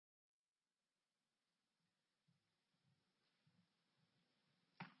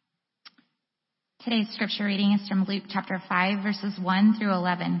Today's scripture reading is from Luke chapter 5, verses 1 through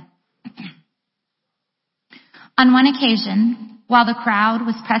 11. On one occasion, while the crowd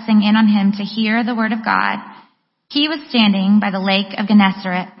was pressing in on him to hear the word of God, he was standing by the lake of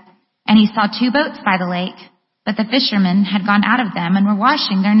Gennesaret, and he saw two boats by the lake, but the fishermen had gone out of them and were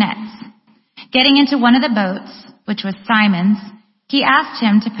washing their nets. Getting into one of the boats, which was Simon's, he asked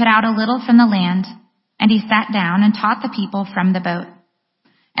him to put out a little from the land, and he sat down and taught the people from the boat.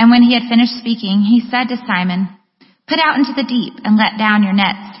 And when he had finished speaking, he said to Simon, "Put out into the deep and let down your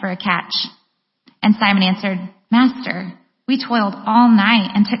nets for a catch." And Simon answered, "Master, we toiled all night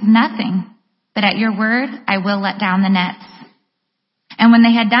and took nothing, but at your word I will let down the nets." And when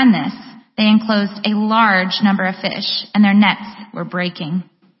they had done this, they enclosed a large number of fish, and their nets were breaking.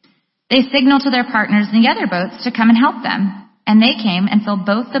 They signaled to their partners in the other boats to come and help them, and they came and filled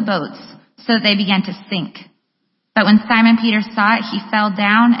both the boats, so that they began to sink. But when Simon Peter saw it, he fell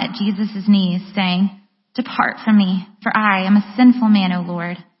down at Jesus' knees, saying, "Depart from me, for I am a sinful man, O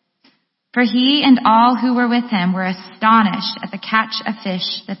Lord." For he and all who were with him were astonished at the catch of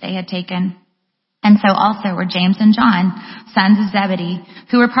fish that they had taken. And so also were James and John, sons of Zebedee,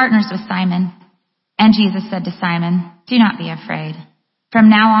 who were partners with Simon. And Jesus said to Simon, "Do not be afraid. From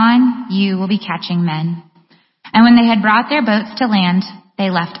now on, you will be catching men." And when they had brought their boats to land, they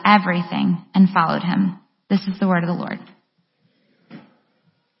left everything and followed him. This is the word of the Lord.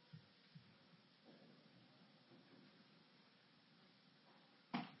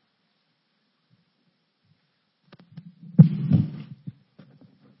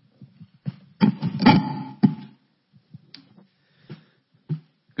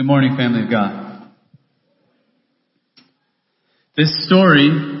 Good morning, family of God. This story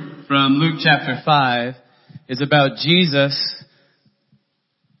from Luke chapter 5 is about Jesus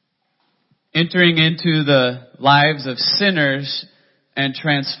entering into the lives of sinners and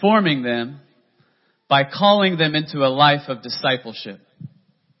transforming them by calling them into a life of discipleship.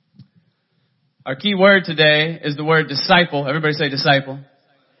 Our key word today is the word disciple. Everybody say disciple.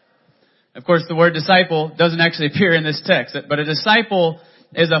 Of course, the word disciple doesn't actually appear in this text, but a disciple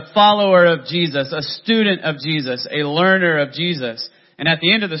is a follower of Jesus, a student of Jesus, a learner of Jesus. And at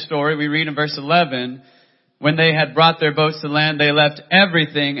the end of the story, we read in verse 11, when they had brought their boats to land, they left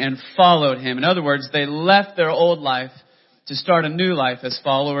everything and followed him. In other words, they left their old life to start a new life as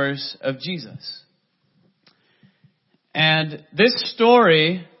followers of Jesus. And this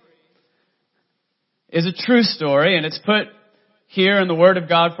story is a true story, and it's put here in the Word of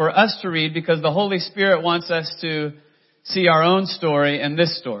God for us to read because the Holy Spirit wants us to see our own story in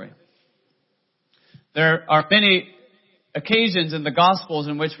this story. There are many occasions in the Gospels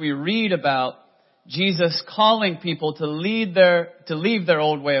in which we read about Jesus calling people to leave their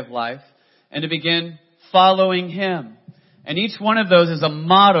old way of life and to begin following him. And each one of those is a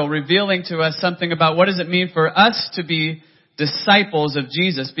model revealing to us something about what does it mean for us to be disciples of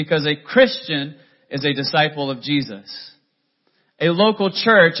Jesus, because a Christian is a disciple of Jesus. A local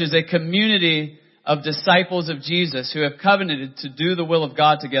church is a community of disciples of Jesus who have covenanted to do the will of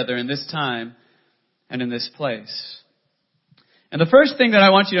God together in this time and in this place. And the first thing that I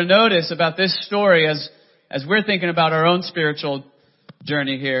want you to notice about this story as we're thinking about our own spiritual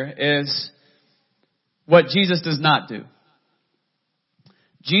journey here is what Jesus does not do.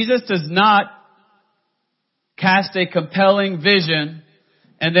 Jesus does not cast a compelling vision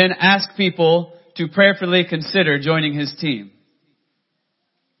and then ask people to prayerfully consider joining his team.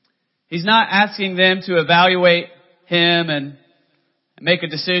 He's not asking them to evaluate him and make a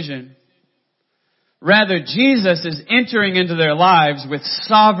decision. Rather, Jesus is entering into their lives with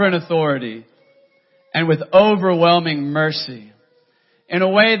sovereign authority and with overwhelming mercy in a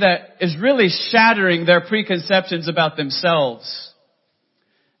way that is really shattering their preconceptions about themselves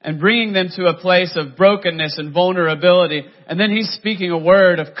and bringing them to a place of brokenness and vulnerability. And then he's speaking a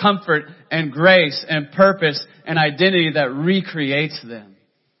word of comfort and grace and purpose and identity that recreates them.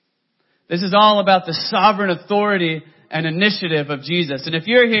 This is all about the sovereign authority and initiative of Jesus. And if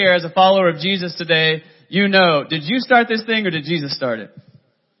you're here as a follower of Jesus today, you know, did you start this thing or did Jesus start it?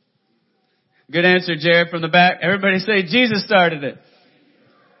 Good answer, Jared, from the back. Everybody say Jesus started it.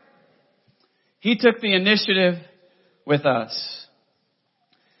 He took the initiative with us.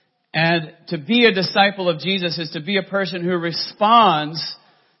 And to be a disciple of Jesus is to be a person who responds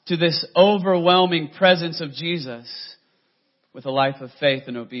to this overwhelming presence of Jesus with a life of faith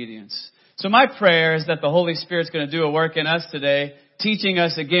and obedience. So my prayer is that the Holy Spirit's going to do a work in us today, teaching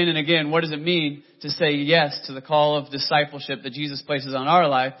us again and again what does it mean to say yes to the call of discipleship that Jesus places on our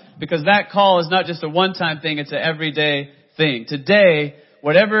life, because that call is not just a one-time thing, it's an everyday thing. Today,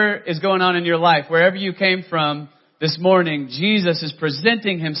 whatever is going on in your life, wherever you came from this morning, Jesus is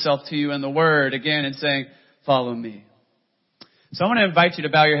presenting himself to you in the Word again and saying, follow me. So I want to invite you to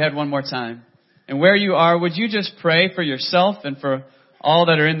bow your head one more time. And where you are, would you just pray for yourself and for all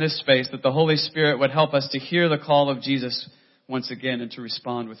that are in this space, that the Holy Spirit would help us to hear the call of Jesus once again and to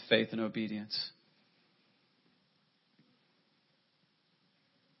respond with faith and obedience.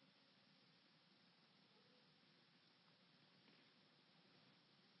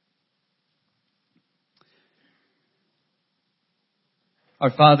 Our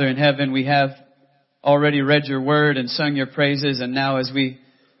Father in heaven, we have already read your word and sung your praises, and now as we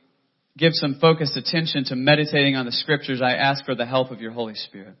give some focused attention to meditating on the scriptures, I ask for the help of your Holy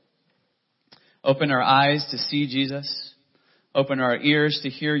Spirit. Open our eyes to see Jesus. Open our ears to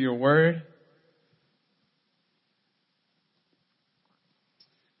hear your word.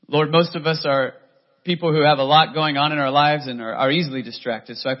 Lord, most of us are people who have a lot going on in our lives and are easily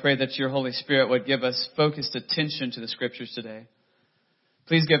distracted. So I pray that your Holy Spirit would give us focused attention to the scriptures today.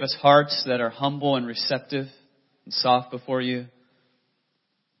 Please give us hearts that are humble and receptive and soft before you.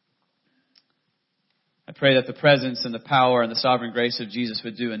 I pray that the presence and the power and the sovereign grace of Jesus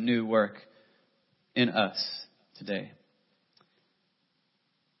would do a new work in us today.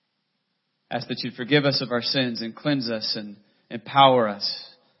 Ask that you'd forgive us of our sins and cleanse us and empower us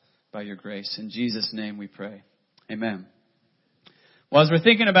by your grace. In Jesus' name we pray. Amen. Well, as we're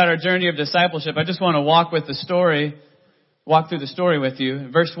thinking about our journey of discipleship, I just want to walk through the story with you.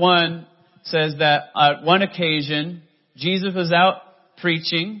 Verse 1 says that at one occasion, Jesus was out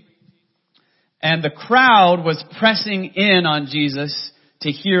preaching, and the crowd was pressing in on Jesus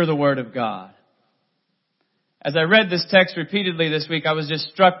to hear the word of God. As I read this text repeatedly this week, I was just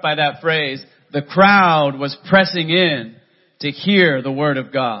struck by that phrase. The crowd was pressing in to hear the word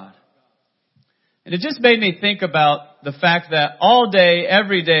of God. And it just made me think about the fact that all day,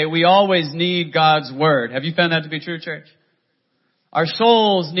 every day, we always need God's word. Have you found that to be true, church? Our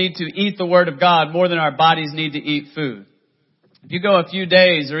souls need to eat the word of God more than our bodies need to eat food. If you go a few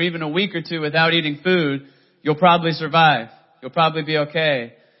days or even a week or two without eating food, you'll probably survive. You'll probably be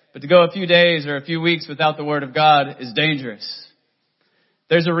okay. But to go a few days or a few weeks without the word of God is dangerous.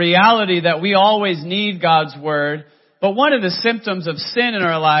 There's a reality that we always need God's word. But one of the symptoms of sin in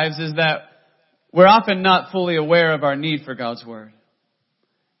our lives is that we're often not fully aware of our need for God's word.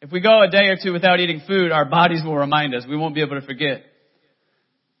 If we go a day or two without eating food, our bodies will remind us. We won't be able to forget.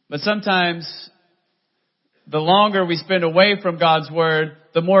 But sometimes the longer we spend away from God's word,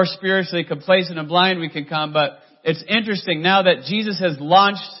 the more spiritually complacent and blind we can come. But it's interesting, now that Jesus has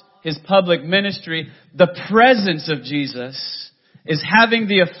launched his public ministry, the presence of Jesus is having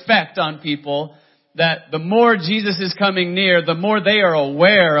the effect on people that the more Jesus is coming near, the more they are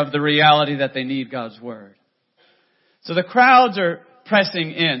aware of the reality that they need God's word. So the crowds are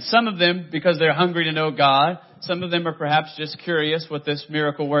pressing in. Some of them because they're hungry to know God. Some of them are perhaps just curious what this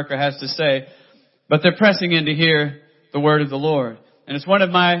miracle worker has to say. But they're pressing in to hear the word of the Lord. And it's one of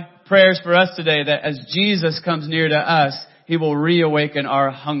my prayers for us today that as Jesus comes near to us, he will reawaken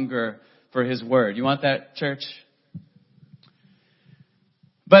our hunger for his word. You want that, church?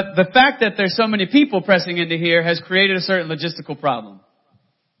 But the fact that there's so many people pressing into here has created a certain logistical problem.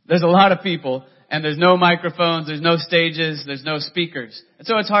 There's a lot of people, and there's no microphones, there's no stages, there's no speakers. And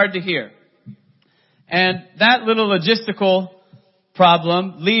so it's hard to hear. And that little logistical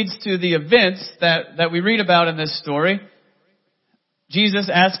problem leads to the events that we read about in this story. Jesus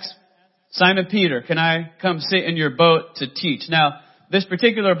asks Simon Peter, can I come sit in your boat to teach? Now, this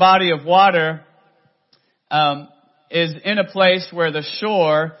particular body of water is in a place where the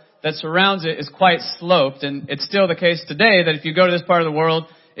shore that surrounds it is quite sloped. And it's still the case today that if you go to this part of the world,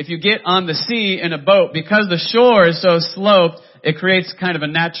 if you get on the sea in a boat, because the shore is so sloped, it creates kind of a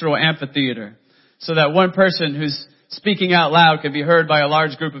natural amphitheater. So that one person who's speaking out loud can be heard by a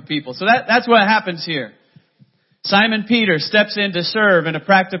large group of people. So that's what happens here. Simon Peter steps in to serve in a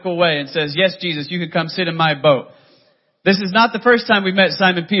practical way and says, yes, Jesus, you can come sit in my boat. This is not the first time we met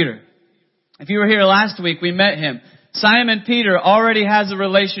Simon Peter. If you were here last week, we met him. Simon Peter already has a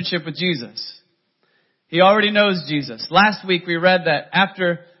relationship with Jesus. He already knows Jesus. Last week we read that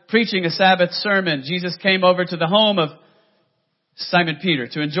after preaching a Sabbath sermon, Jesus came over to the home of Simon Peter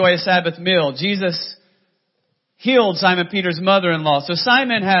to enjoy a Sabbath meal. Jesus healed Simon Peter's mother-in-law. So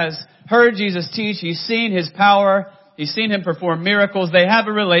Simon has heard Jesus teach. He's seen his power. He's seen him perform miracles. They have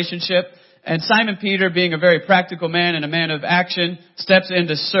a relationship. And Simon Peter, being a very practical man and a man of action, steps in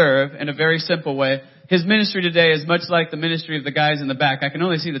to serve in a very simple way. His ministry today is much like the ministry of the guys in the back. I can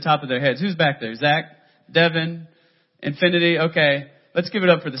only see the top of their heads. Who's back there? Zach? Devin? Infinity? Okay. Let's give it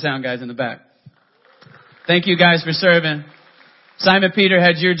up for the sound guys in the back. Thank you guys for serving. Simon Peter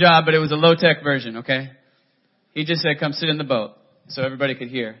had your job, but it was a low-tech version, okay? He just said, come sit in the boat, so everybody could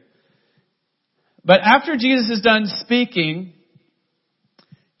hear. But after Jesus is done speaking,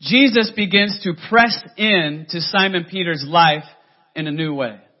 Jesus begins to press in to Simon Peter's life in a new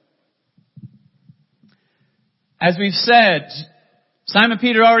way. As we've said, Simon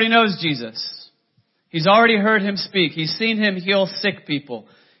Peter already knows Jesus. He's already heard him speak. He's seen him heal sick people.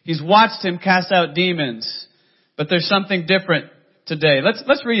 He's watched him cast out demons. But there's something different today.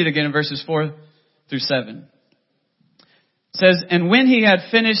 Let's read it again in verses 4 through 7. It says, and when he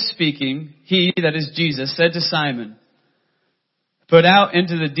had finished speaking, he, that is Jesus, said to Simon, put out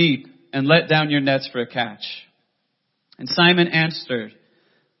into the deep and let down your nets for a catch. And Simon answered,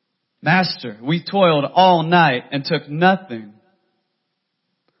 Master, we toiled all night and took nothing.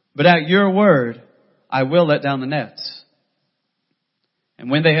 But at your word, I will let down the nets. And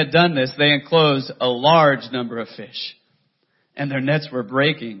when they had done this, they enclosed a large number of fish, and their nets were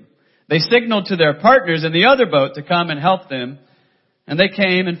breaking. They signaled to their partners in the other boat to come and help them, and they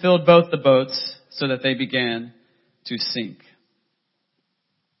came and filled both the boats so that they began to sink.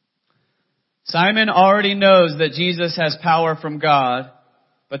 Simon already knows that Jesus has power from God,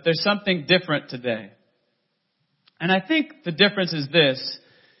 but there's something different today. And I think the difference is this.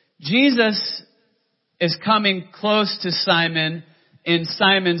 Jesus is coming close to Simon in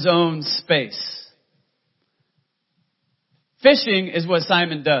Simon's own space. Fishing is what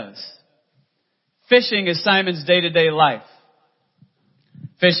Simon does. Fishing is Simon's day-to-day life.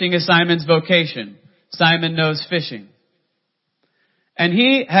 Fishing is Simon's vocation. Simon knows fishing. And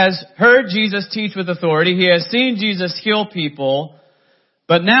he has heard Jesus teach with authority. He has seen Jesus heal people.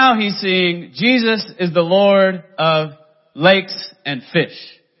 But now he's seeing Jesus is the Lord of lakes and fish.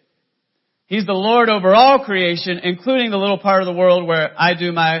 He's the Lord over all creation, including the little part of the world where I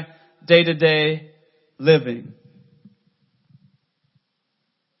do my day-to-day living.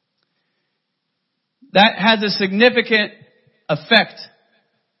 That has a significant effect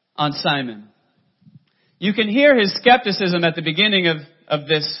on Simon. You can hear his skepticism at the beginning of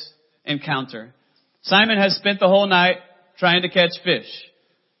this encounter. Simon has spent the whole night trying to catch fish,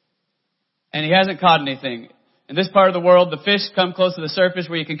 and he hasn't caught anything. In this part of the world, the fish come close to the surface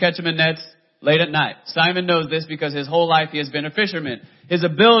where you can catch them in nets late at night. Simon knows this because his whole life he has been a fisherman. His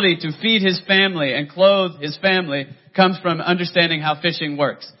ability to feed his family and clothe his family comes from understanding how fishing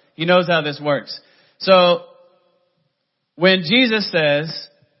works. He knows how this works. So, when Jesus says,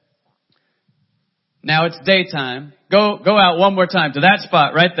 now it's daytime, go out one more time to that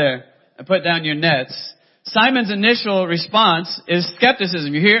spot right there and put down your nets. Simon's initial response is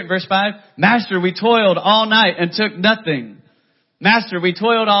skepticism. You hear it in verse 5? Master, we toiled all night and took nothing. Master, we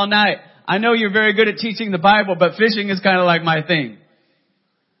toiled all night. I know you're very good at teaching the Bible, but fishing is kind of like my thing.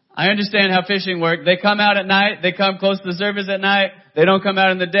 I understand how fishing works. They come out at night. They come close to the surface at night. They don't come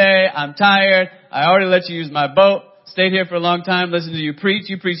out in the day. I'm tired. I already let you use my boat. Stayed here for a long time. Listened to you preach.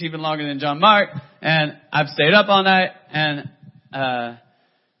 You preach even longer than John Mark. And I've stayed up all night. And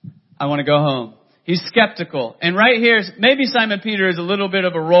I want to go home. He's skeptical. And right here, maybe Simon Peter is a little bit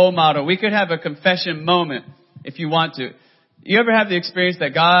of a role model. We could have a confession moment if you want to. You ever have the experience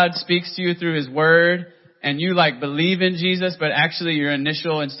that God speaks to you through His Word and you believe in Jesus, but actually your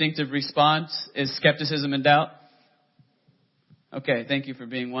initial instinctive response is skepticism and doubt? Okay, thank you for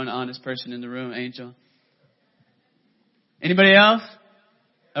being one honest person in the room, Angel. Anybody else?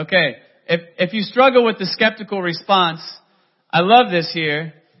 Okay, if you struggle with the skeptical response, I love this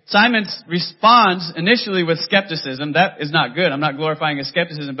here. Simon responds initially with skepticism. That is not good. I'm not glorifying his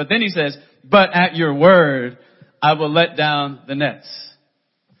skepticism. But then he says, but at your word, I will let down the nets.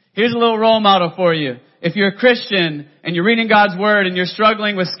 Here's a little role model for you. If you're a Christian and you're reading God's word and you're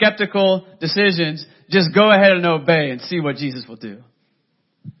struggling with skeptical decisions, just go ahead and obey and see what Jesus will do.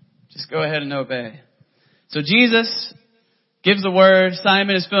 Just go ahead and obey. So Jesus gives the word.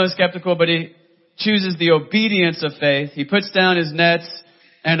 Simon is feeling skeptical, but he chooses the obedience of faith. He puts down his nets.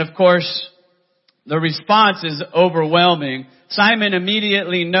 And of course, the response is overwhelming. Simon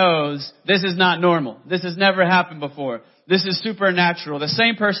immediately knows this is not normal. This has never happened before. This is supernatural. The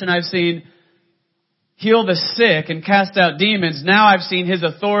same person I've seen heal the sick and cast out demons, now I've seen His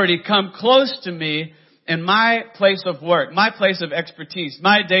authority come close to me in my place of work, my place of expertise,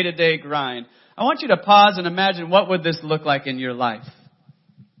 my day-to-day grind. I want you to pause and imagine, what would this look like in your life?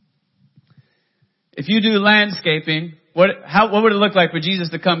 If you do landscaping, what would it look like for Jesus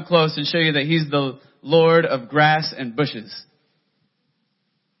to come close and show you that He's the Lord of grass and bushes?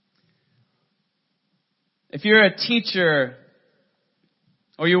 If you're a teacher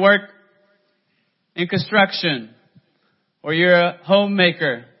or you work in construction or you're a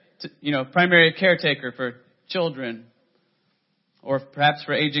homemaker, primary caretaker for children or perhaps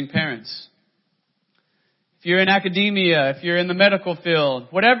for aging parents. if you're in academia, if you're in the medical field,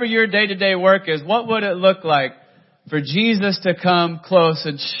 whatever your day-to-day work is, what would it look like for Jesus to come close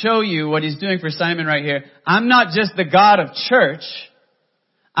and show you what He's doing for Simon right here? I'm not just the God of church.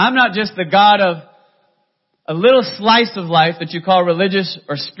 I'm not just the God of a little slice of life that you call religious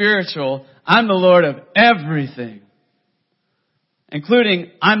or spiritual. I'm the Lord of everything. Including,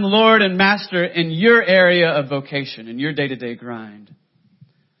 I'm Lord and Master in your area of vocation, in your day-to-day grind.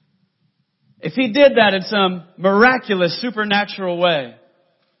 If He did that in some miraculous, supernatural way,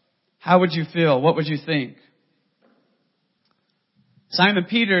 how would you feel? What would you think? Simon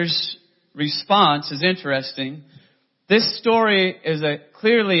Peter's response is interesting. This story is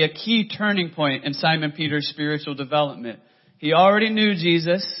clearly a key turning point in Simon Peter's spiritual development. He already knew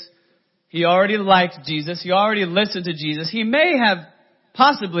Jesus. He already liked Jesus. He already listened to Jesus. He may have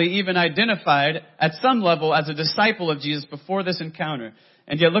possibly even identified at some level as a disciple of Jesus before this encounter.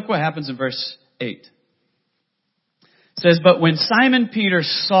 And yet look what happens in verse 8. It says, "But when Simon Peter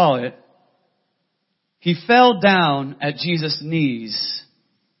saw it, he fell down at Jesus' knees,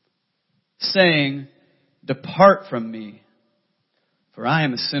 saying, 'Depart from me, for I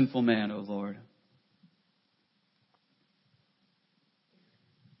am a sinful man, O Lord.'"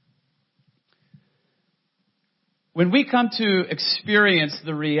 When we come to experience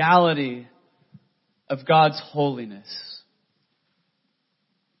the reality of God's holiness,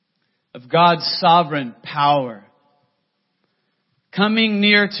 of God's sovereign power, coming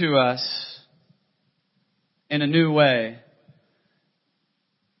near to us in a new way,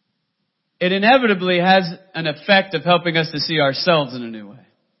 it inevitably has an effect of helping us to see ourselves in a new way.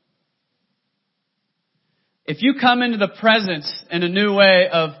 If you come into the presence in a new way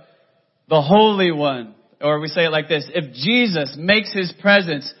of the Holy One, or we say it like this, if Jesus makes His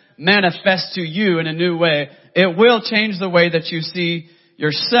presence manifest to you in a new way, it will change the way that you see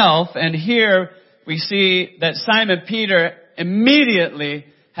yourself. And here we see that Simon Peter immediately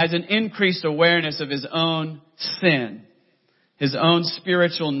has an increased awareness of his own sin, his own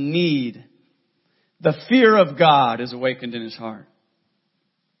spiritual need. The fear of God is awakened in his heart.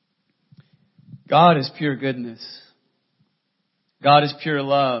 God is pure goodness. God is pure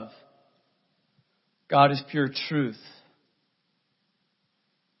love. God is pure truth.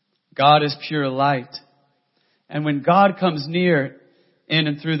 God is pure light. And when God comes near in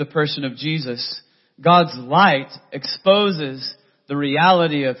and through the person of Jesus, God's light exposes the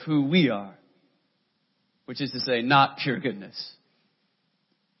reality of who we are, which is to say, not pure goodness.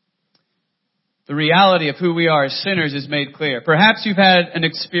 The reality of who we are as sinners is made clear. Perhaps you've had an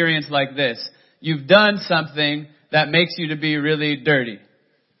experience like this. You've done something that makes you to be really dirty.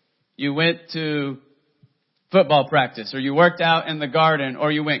 You went to football practice, or you worked out in the garden,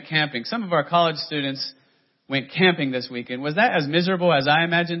 or you went camping. Some of our college students went camping this weekend. Was that as miserable as I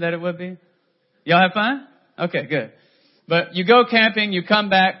imagined that it would be? Y'all have fun? Okay, good. But you go camping, you come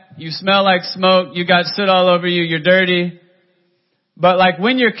back, you smell like smoke, you got soot all over you, you're dirty. But like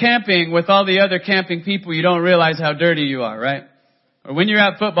when you're camping with all the other camping people, you don't realize how dirty you are, right? Or when you're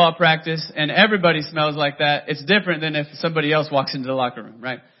at football practice and everybody smells like that, it's different than if somebody else walks into the locker room,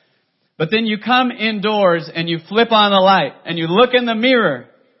 right? But then you come indoors and you flip on the light and you look in the mirror.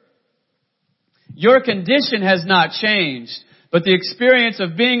 Your condition has not changed, but the experience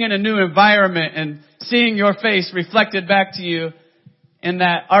of being in a new environment and seeing your face reflected back to you in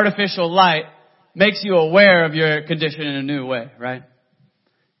that artificial light makes you aware of your condition in a new way, right?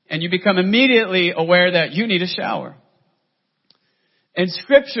 And you become immediately aware that you need a shower. In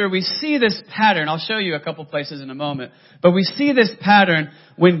Scripture, we see this pattern. I'll show you a couple places in a moment. But we see this pattern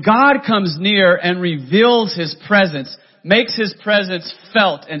when God comes near and reveals His presence, makes His presence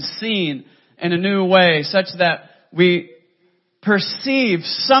felt and seen in a new way, such that we perceive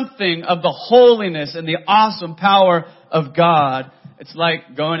something of the holiness and the awesome power of God. It's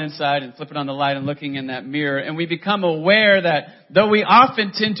like going inside and flipping on the light and looking in that mirror. And we become aware that though we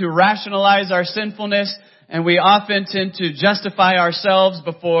often tend to rationalize our sinfulness, and we often tend to justify ourselves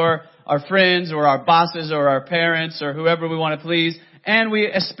before our friends or our bosses or our parents or whoever we want to please, and we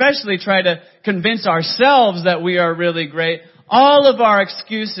especially try to convince ourselves that we are really great, all of our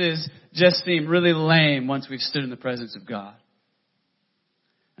excuses just seem really lame once we've stood in the presence of God.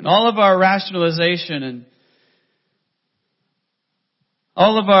 And all of our rationalization and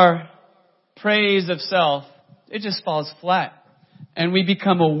all of our praise of self, it just falls flat. And we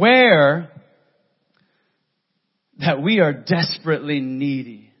become aware that we are desperately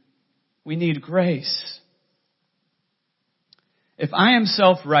needy. We need grace. If I am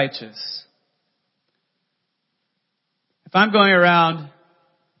self-righteous, if I'm going around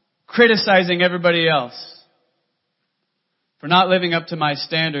criticizing everybody else for not living up to my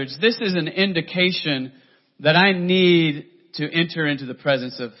standards, this is an indication that I need to enter into the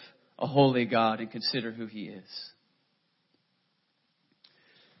presence of a holy God and consider who He is.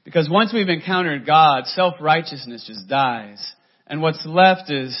 Because once we've encountered God, self-righteousness just dies. And what's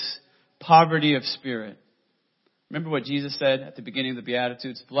left is poverty of spirit. Remember what Jesus said at the beginning of the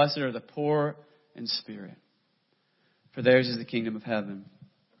Beatitudes? Blessed are the poor in spirit, for theirs is the kingdom of heaven.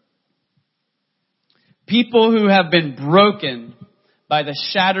 People who have been broken by the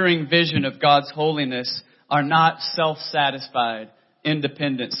shattering vision of God's holiness are not self-satisfied,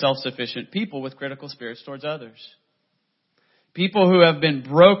 independent, self-sufficient people with critical spirits towards others. People who have been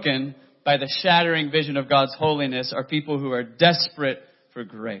broken by the shattering vision of God's holiness are people who are desperate for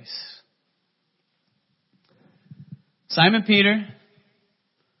grace. Simon Peter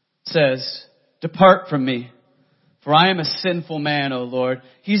says, "Depart from me, for I am a sinful man, O Lord."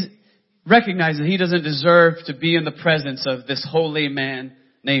 He's recognized that he doesn't deserve to be in the presence of this holy man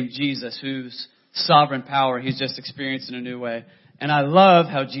named Jesus, whose sovereign power he's just experienced in a new way. And I love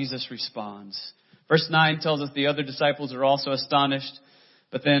how Jesus responds. Verse 9 tells us the other disciples are also astonished.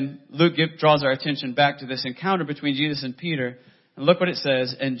 But then Luke draws our attention back to this encounter between Jesus and Peter. And look what it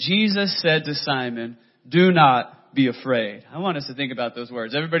says. And Jesus said to Simon, "Do not be afraid." I want us to think about those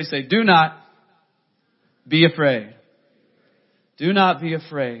words. Everybody say, "Do not be afraid." Do not be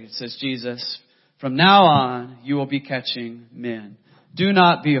afraid, says Jesus. From now on, you will be catching men. Do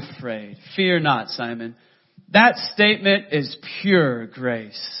not be afraid. Fear not, Simon. That statement is pure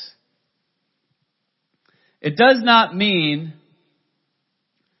grace. It does not mean,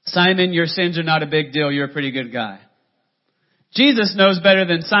 Simon, your sins are not a big deal. You're a pretty good guy. Jesus knows better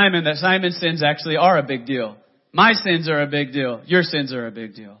than Simon that Simon's sins actually are a big deal. My sins are a big deal. Your sins are a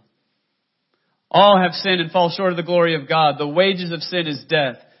big deal. All have sinned and fall short of the glory of God. The wages of sin is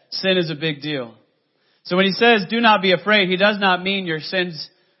death. Sin is a big deal. So when he says, do not be afraid, he does not mean your sins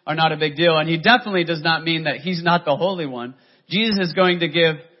are not a big deal. And he definitely does not mean that he's not the Holy One. Jesus is going to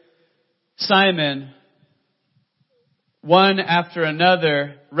give Simon one after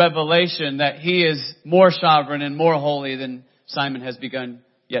another revelation that he is more sovereign and more holy than Simon has begun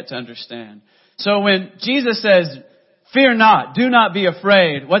yet to understand. So when Jesus says, fear not, do not be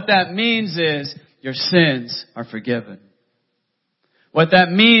afraid, what that means is your sins are forgiven. What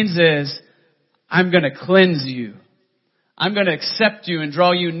that means is I'm going to cleanse you. I'm going to accept you and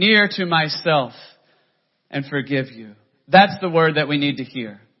draw you near to myself and forgive you. That's the word that we need to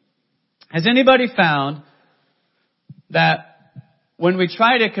hear. Has anybody found that when we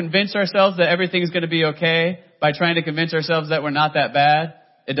try to convince ourselves that everything's going to be okay by trying to convince ourselves that we're not that bad,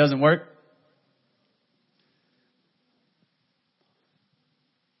 it doesn't work?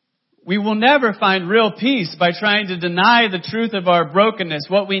 We will never find real peace by trying to deny the truth of our brokenness.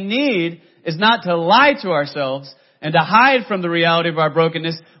 What we need is not to lie to ourselves and to hide from the reality of our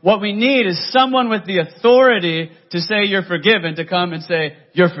brokenness. What we need is someone with the authority to say you're forgiven, to come and say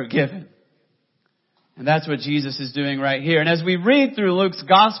you're forgiven. And that's what Jesus is doing right here. And as we read through Luke's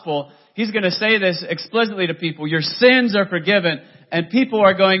gospel, he's going to say this explicitly to people. Your sins are forgiven. And people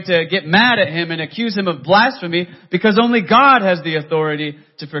are going to get mad at him and accuse him of blasphemy because only God has the authority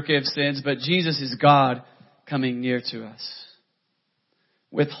to forgive sins. But Jesus is God coming near to us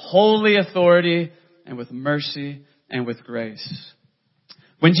with holy authority and with mercy and with grace.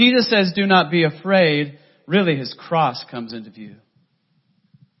 When Jesus says, do not be afraid, really his cross comes into view.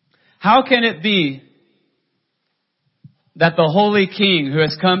 How can it be that the Holy King who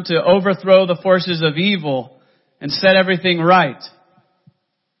has come to overthrow the forces of evil and set everything right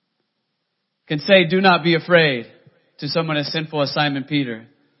can say, do not be afraid to someone as sinful as Simon Peter?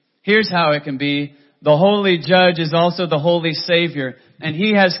 Here's how it can be. The holy judge is also the holy Savior. And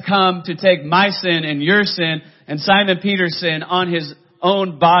he has come to take my sin and your sin and Simon Peter's sin on his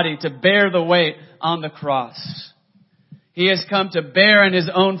own body to bear the weight on the cross. He has come to bear in his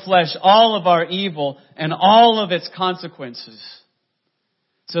own flesh all of our evil and all of its consequences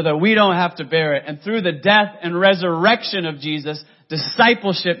so that we don't have to bear it. And through the death and resurrection of Jesus,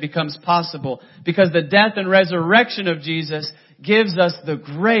 discipleship becomes possible because the death and resurrection of Jesus gives us the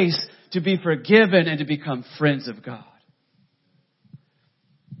grace to be forgiven and to become friends of God.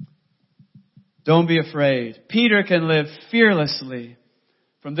 Don't be afraid. Peter can live fearlessly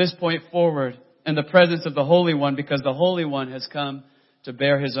from this point forward in the presence of the Holy One because the Holy One has come to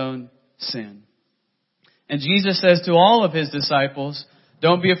bear his own sin. And Jesus says to all of his disciples,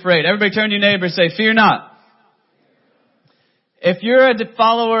 don't be afraid. Everybody turn to your neighbor and say, fear not. If you're a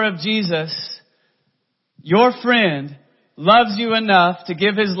follower of Jesus, your friend loves you enough to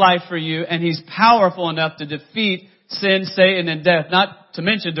give his life for you, and he's powerful enough to defeat sin, Satan, and death, not to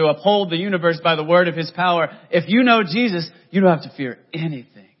mention to uphold the universe by the word of his power. If you know Jesus, you don't have to fear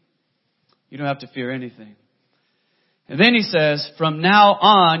anything. You don't have to fear anything. And then he says, from now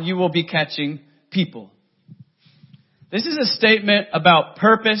on, you will be catching people. This is a statement about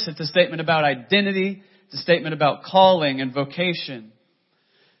purpose. It's a statement about identity. It's a statement about calling and vocation.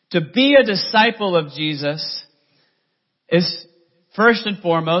 To be a disciple of Jesus is first and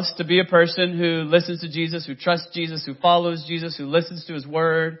foremost to be a person who listens to Jesus, who trusts Jesus, who follows Jesus, who listens to his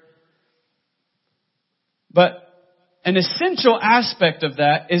word. But an essential aspect of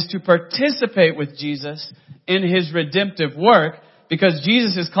that is to participate with Jesus in his redemptive work, because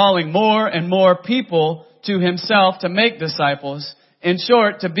Jesus is calling more and more people to himself to make disciples. In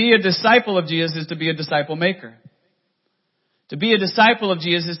short, to be a disciple of Jesus is to be a disciple maker. To be a disciple of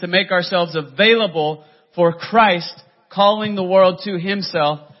Jesus is to make ourselves available for Christ calling the world to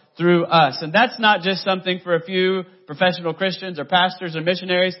himself through us. And that's not just something for a few professional Christians or pastors or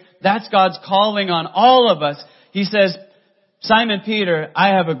missionaries. That's God's calling on all of us. He says, Simon Peter, I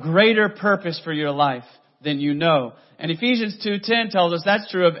have a greater purpose for your life than you know. And Ephesians 2:10 tells us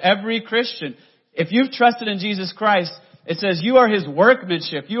that's true of every Christian. If you've trusted in Jesus Christ, it says you are his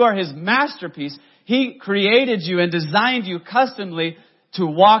workmanship. You are his masterpiece. He created you and designed you customly to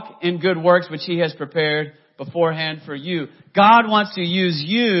walk in good works which he has prepared beforehand for you. God wants to use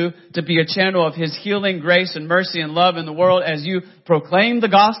you to be a channel of his healing grace and mercy and love in the world as you proclaim the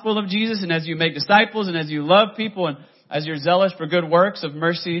gospel of Jesus and as you make disciples and as you love people and as you're zealous for good works of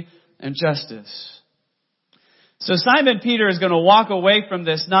mercy and justice. So Simon Peter is going to walk away from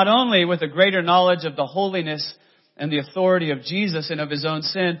this not only with a greater knowledge of the holiness and the authority of Jesus and of his own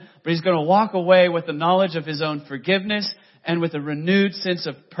sin, but he's going to walk away with the knowledge of his own forgiveness and with a renewed sense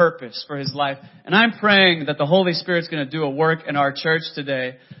of purpose for his life. And I'm praying that the Holy Spirit's going to do a work in our church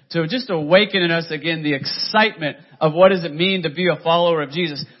today to just awaken in us again the excitement of what does it mean to be a follower of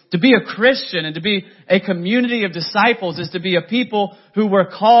Jesus. To be a Christian and to be a community of disciples is to be a people who were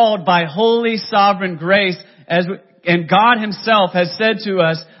called by holy sovereign grace, and God himself has said to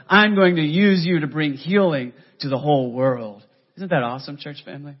us, I'm going to use you to bring healing to the whole world. Isn't that awesome, church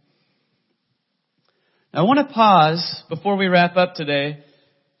family? Now, I want to pause before we wrap up today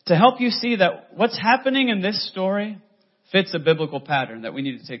to help you see that what's happening in this story fits a biblical pattern that we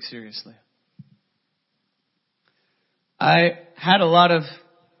need to take seriously. I had a lot of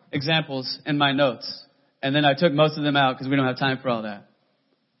examples in my notes, and then I took most of them out because we don't have time for all that.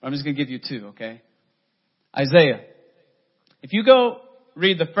 I'm just going to give you two, okay? Isaiah. If you go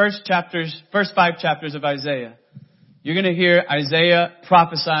read the first 5 chapters of Isaiah, you're going to hear Isaiah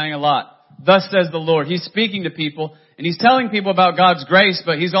prophesying a lot. Thus says the Lord. He's speaking to people, and he's telling people about God's grace,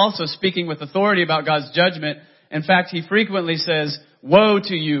 but he's also speaking with authority about God's judgment. In fact, he frequently says, woe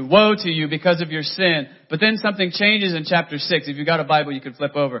to you because of your sin. But then something changes in chapter 6. If you've got a Bible, you can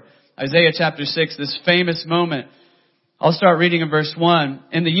flip over. Isaiah chapter 6, this famous moment. I'll start reading in verse 1.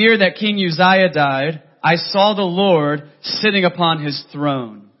 In the year that King Uzziah died, I saw the Lord sitting upon his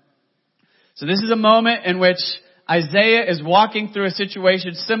throne. So this is a moment in which Isaiah is walking through a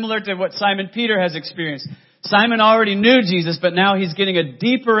situation similar to what Simon Peter has experienced. Simon already knew Jesus, but now he's getting a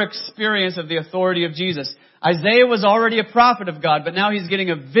deeper experience of the authority of Jesus. Isaiah was already a prophet of God, but now he's getting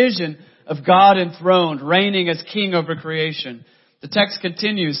a vision of God enthroned, reigning as king over creation. The text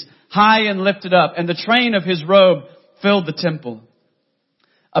continues, high and lifted up, and the train of his robe filled the temple.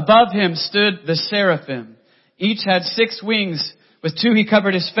 Above him stood the seraphim. Each had 6 wings. With 2 he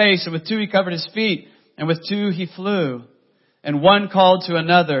covered his face, and with 2 he covered his feet, and with 2 he flew. And one called to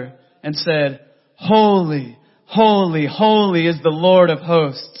another and said, Holy, holy, holy is the Lord of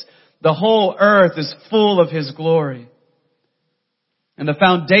hosts. The whole earth is full of his glory. And the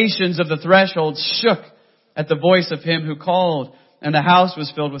foundations of the threshold shook at the voice of him who called, and the house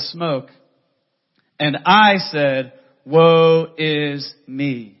was filled with smoke. And I said, woe is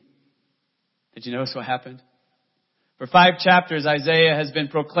me. Did you notice what happened? For 5 chapters, Isaiah has been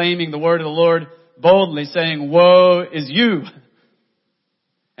proclaiming the word of the Lord boldly, saying, woe is you.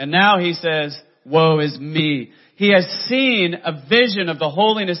 And now he says, woe is me. He has seen a vision of the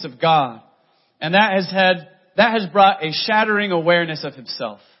holiness of God. And that has brought a shattering awareness of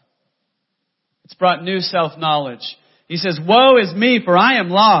himself. It's brought new self-knowledge. He says, woe is me, for I am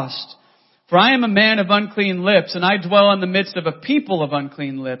lost. For I am a man of unclean lips, and I dwell in the midst of a people of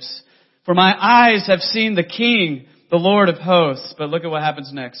unclean lips. For my eyes have seen the King, the Lord of hosts. But look at what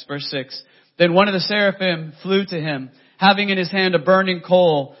happens next. Verse 6. Then one of the seraphim flew to him, having in his hand a burning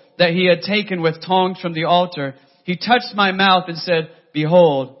coal that he had taken with tongs from the altar. He touched my mouth and said,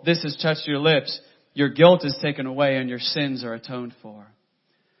 behold, this has touched your lips. Your guilt is taken away and your sins are atoned for.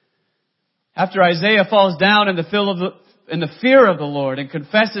 After Isaiah falls down in the fear of the Lord and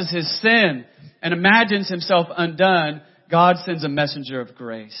confesses his sin and imagines himself undone, God sends a messenger of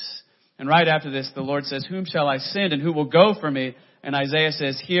grace. And right after this, the Lord says, whom shall I send and who will go for me? And Isaiah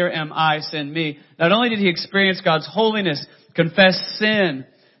says, here am I, send me. Not only did he experience God's holiness, confess sin,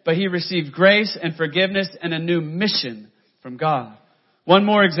 but he received grace and forgiveness and a new mission from God. One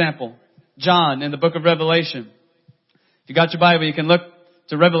more example. John in the book of Revelation. If you got your Bible, you can look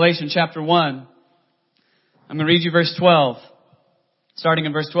to Revelation chapter 1. I'm going to read you verse 12. Starting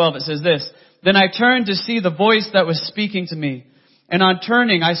in verse 12, it says this. Then I turned to see the voice that was speaking to me. And on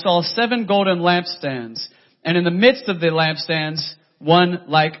turning, I saw 7 golden lampstands. And in the midst of the lampstands, one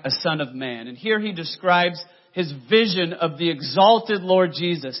like a son of man. And here he describes his vision of the exalted Lord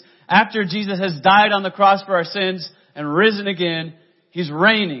Jesus. After Jesus has died on the cross for our sins and risen again, he's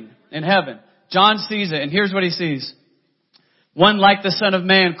reigning in heaven. John sees it, and here's what he sees. One like the Son of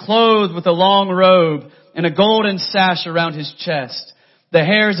Man, clothed with a long robe and a golden sash around his chest. The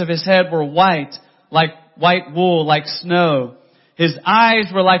hairs of his head were white, like white wool, like snow. His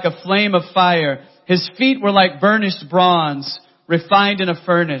eyes were like a flame of fire. His feet were like burnished bronze, refined in a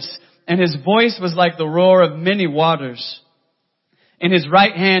furnace. And his voice was like the roar of many waters. In his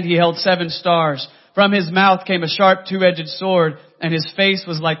right hand he held 7 stars. From his mouth came a sharp 2-edged sword, and his face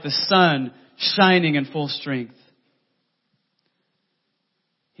was like the sun, shining in full strength.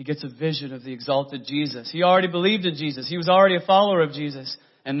 He gets a vision of the exalted Jesus. He already believed in Jesus. He was already a follower of Jesus.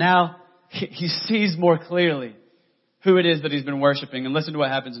 And now he sees more clearly who it is that he's been worshiping. And listen to what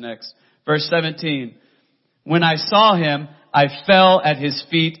happens next. Verse 17. When I saw him, I fell at his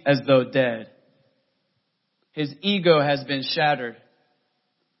feet as though dead. His ego has been shattered.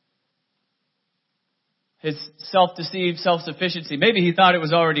 His self-deceived self-sufficiency. Maybe he thought it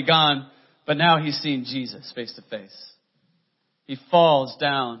was already gone, but now he's seen Jesus face to face. He falls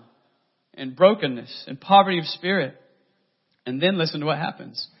down in brokenness and poverty of spirit. And then listen to what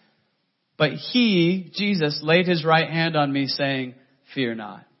happens. But he, Jesus, laid his right hand on me saying, fear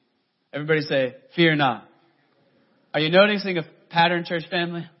not. Everybody say, fear not. Are you noticing a pattern, church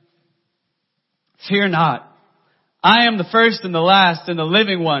family? Fear not. I am the first and the last and the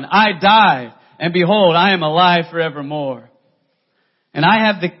living one. I died, and behold, I am alive forevermore. And I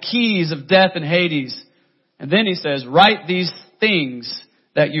have the keys of death and Hades. And then he says, write these things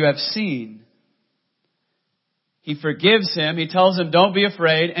that you have seen. He forgives him. He tells him, don't be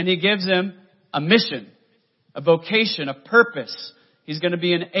afraid. And he gives him a mission, a vocation, a purpose. He's going to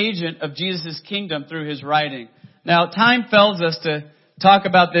be an agent of Jesus' kingdom through his writing. Now, time fails us to talk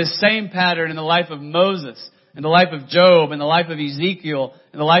about this same pattern in the life of Moses, in the life of Job, in the life of Ezekiel,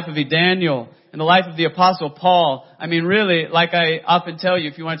 in the life of Daniel, in the life of the Apostle Paul. I mean, really, like I often tell you,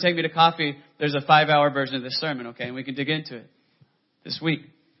 if you want to take me to coffee, there's a 5-hour version of this sermon, okay? And we can dig into it this week.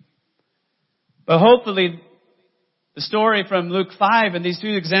 But hopefully, the story from Luke 5 and these 2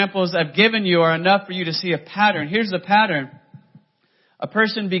 examples I've given you are enough for you to see a pattern. Here's the pattern. A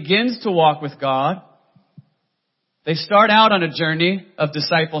person begins to walk with God. They start out on a journey of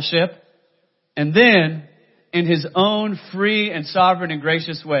discipleship. And then, in his own free and sovereign and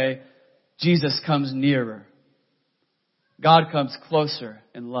gracious way, Jesus comes nearer. God comes closer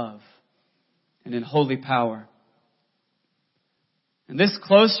in love and in holy power. And this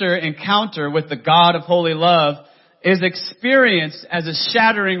closer encounter with the God of holy love is experienced as a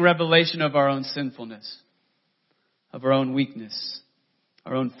shattering revelation of our own sinfulness, of our own weakness,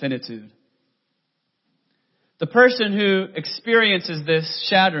 our own finitude. The person who experiences this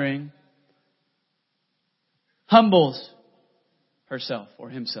shattering humbles herself or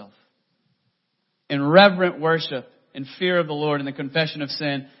himself in reverent worship, in fear of the Lord, in the confession of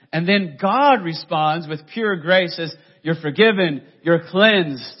sin. And then God responds with pure grace, says, you're forgiven, you're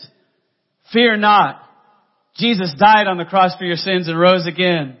cleansed. Fear not. Jesus died on the cross for your sins and rose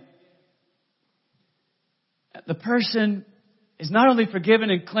again. The person is not only forgiven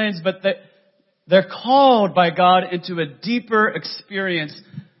and cleansed, but they're called by God into a deeper experience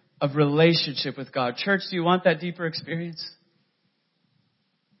of relationship with God. Church, do you want that deeper experience?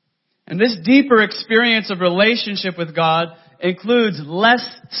 And this deeper experience of relationship with God includes less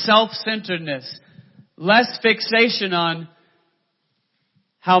self-centeredness, less fixation on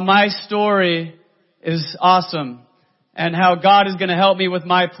how my story is awesome and how God is going to help me with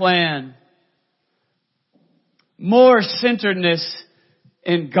my plan. More centeredness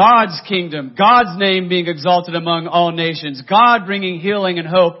in God's kingdom, God's name being exalted among all nations, God bringing healing and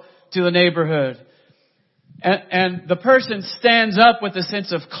hope to the neighborhood. And the person stands up with a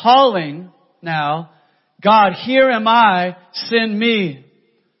sense of calling now. God, here am I, send me.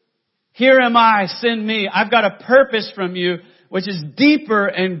 Here am I, send me. I've got a purpose from you, which is deeper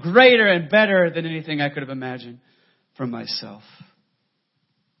and greater and better than anything I could have imagined for myself.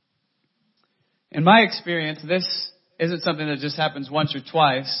 In my experience, this isn't something that just happens once or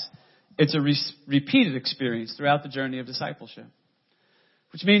twice. It's a repeated experience throughout the journey of discipleship.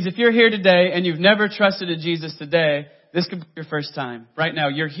 Which means if you're here today and you've never trusted in Jesus today, this could be your first time. Right now,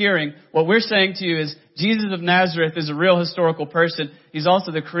 you're hearing what we're saying to you is Jesus of Nazareth is a real historical person. He's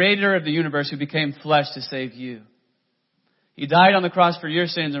also the creator of the universe who became flesh to save you. He died on the cross for your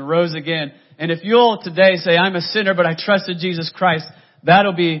sins and rose again. And if you'll today say, I'm a sinner, but I trusted Jesus Christ,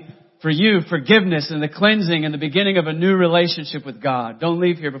 that'll be for you forgiveness and the cleansing and the beginning of a new relationship with God. Don't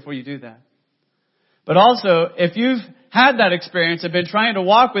leave here before you do that. But also, if you've had that experience and been trying to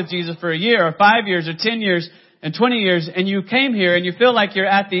walk with Jesus for a year or 5 years or 10 years and 20 years, and you came here and you feel like you're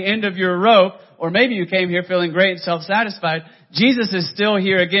at the end of your rope, or maybe you came here feeling great and self-satisfied, Jesus is still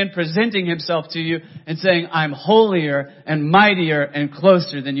here again presenting himself to you and saying, I'm holier and mightier and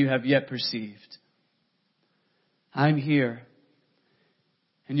closer than you have yet perceived. I'm here.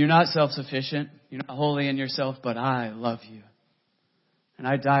 And you're not self-sufficient. You're not holy in yourself, but I love you. And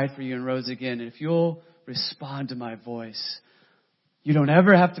I died for you and rose again. And if you'll respond to my voice, you don't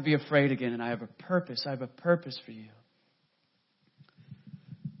ever have to be afraid again. And I have a purpose. I have a purpose for you.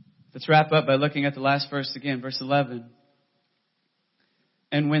 Let's wrap up by looking at the last verse again, verse 11.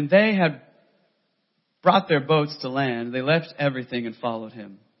 And when they had brought their boats to land, they left everything and followed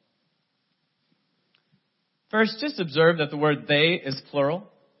him. First, just observe that the word they is plural.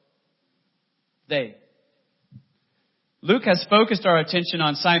 They. Luke has focused our attention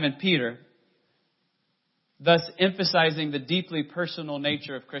on Simon Peter, thus emphasizing the deeply personal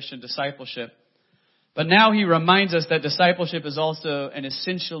nature of Christian discipleship. But now he reminds us that discipleship is also an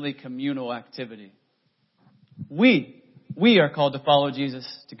essentially communal activity. We are called to follow Jesus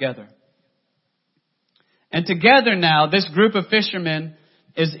together. And together now, this group of fishermen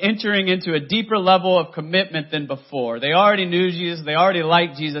is entering into a deeper level of commitment than before. They already knew Jesus. They already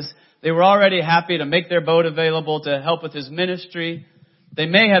liked Jesus. They were already happy to make their boat available to help with his ministry. They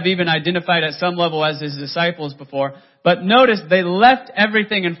may have even identified at some level as his disciples before. But notice they left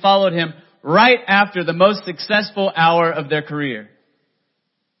everything and followed him right after the most successful hour of their career.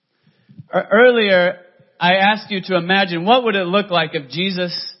 Earlier, I asked you to imagine what would it look like if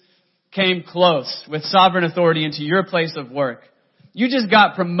Jesus came close with sovereign authority into your place of work. You just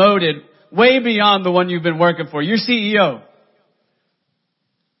got promoted way beyond the one you've been working for. You're CEO.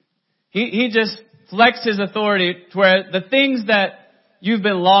 He just flexed his authority to where the things that you've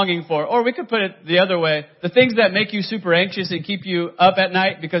been longing for, or we could put it the other way, the things that make you super anxious and keep you up at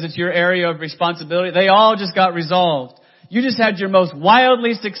night because it's your area of responsibility, they all just got resolved. You just had your most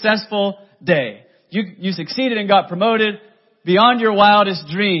wildly successful day. You succeeded and got promoted beyond your wildest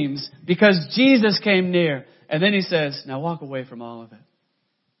dreams because Jesus came near. And then he says, now walk away from all of it.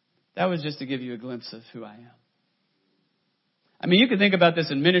 That was just to give you a glimpse of who I am. I mean, you can think about this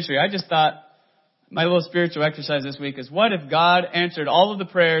in ministry. I just thought my little spiritual exercise this week is, what if God answered all of the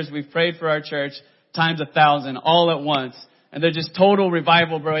prayers we've prayed for our church times 1,000 all at once, and there just total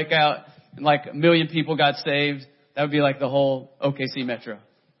revival broke out and like 1 million people got saved? That would be like the whole OKC metro,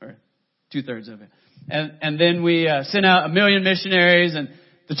 or 2/3 of it. And then we sent out 1 million missionaries, and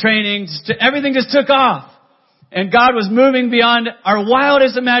the training, everything just took off. And God was moving beyond our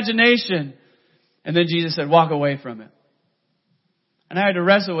wildest imagination. And then Jesus said, walk away from it. And I had to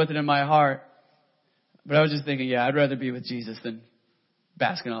wrestle with it in my heart. But I was just thinking, yeah, I'd rather be with Jesus than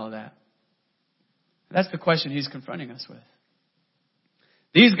bask in all of that. That's the question he's confronting us with.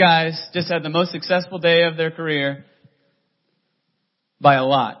 These guys just had the most successful day of their career by a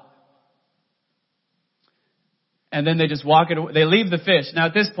lot. And then they just walk it away. They leave the fish. Now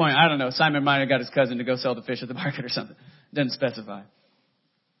at this point, I don't know, Simon might have got his cousin to go sell the fish at the market or something. Doesn't specify.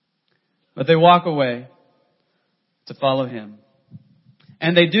 But they walk away to follow him.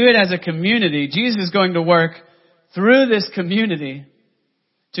 And they do it as a community. Jesus is going to work through this community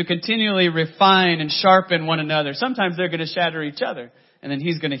to continually refine and sharpen one another. Sometimes they're going to shatter each other, and then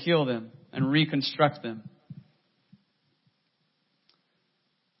he's going to heal them and reconstruct them.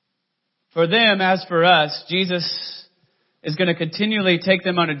 For them, as for us, Jesus is going to continually take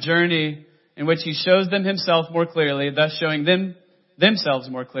them on a journey in which he shows them himself more clearly, thus showing them themselves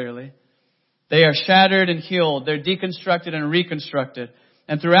more clearly. They are shattered and healed. They're deconstructed and reconstructed.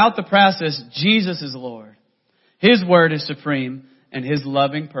 And throughout the process, Jesus is Lord. His word is supreme, and his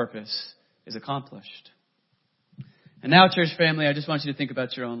loving purpose is accomplished. And now, church family, I just want you to think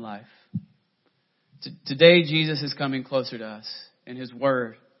about your own life. Today, Jesus is coming closer to us in his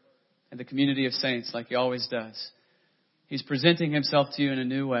word and the community of saints like he always does. He's presenting himself to you in a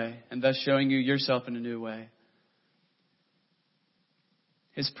new way and thus showing you yourself in a new way.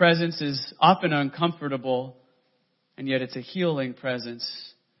 His presence is often uncomfortable, and yet it's a healing presence.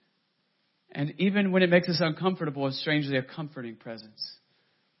 And even when it makes us uncomfortable, it's strangely a comforting presence.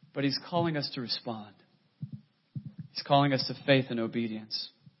 but He's calling us to respond. He's calling us to faith and obedience.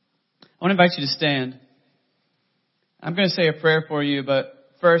 I want to invite you to stand. I'm going to say a prayer for you, but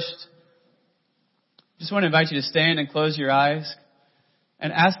first, just want to invite you to stand and close your eyes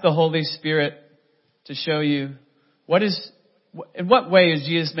and ask the Holy Spirit to show you in what way is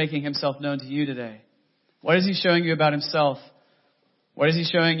Jesus making Himself known to you today? What is He showing you about Himself? What is He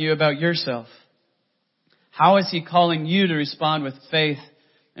showing you about yourself? How is He calling you to respond with faith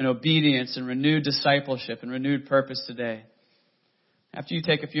and obedience and renewed discipleship and renewed purpose today? After you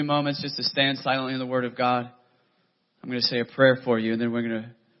take a few moments just to stand silently in the Word of God, I'm going to say a prayer for you, and then we're going to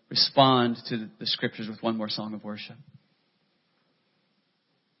respond to the Scriptures with one more song of worship.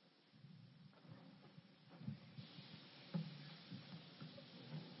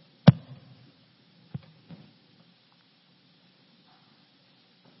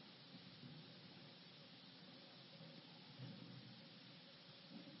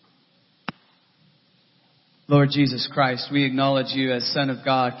 Lord Jesus Christ, we acknowledge You as Son of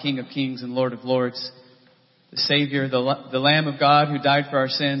God, King of Kings and Lord of Lords, the Savior, the Lamb of God who died for our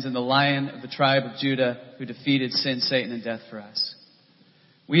sins, and the Lion of the tribe of Judah who defeated sin, Satan, and death for us.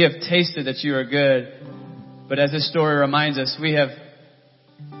 We have tasted that You are good, but as this story reminds us, we have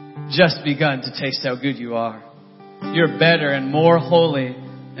just begun to taste how good You are. You're better and more holy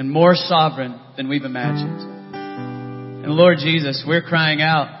and more sovereign than we've imagined. And Lord Jesus, we're crying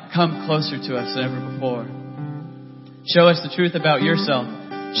out, come closer to us than ever before. Show us the truth about Yourself.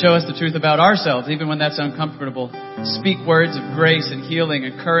 Show us the truth about ourselves, even when that's uncomfortable. Speak words of grace and healing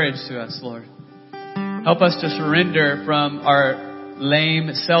and courage to us, Lord. Help us to surrender from our lame,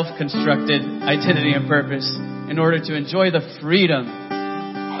 self-constructed identity and purpose in order to enjoy the freedom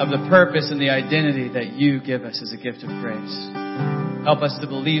of the purpose and the identity that You give us as a gift of grace. Help us to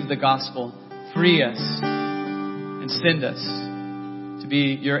believe the gospel, free us, and send us to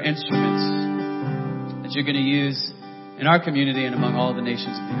be Your instruments that You're going to use in our community and among all the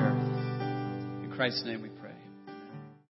nations of the earth. In Christ's name we pray.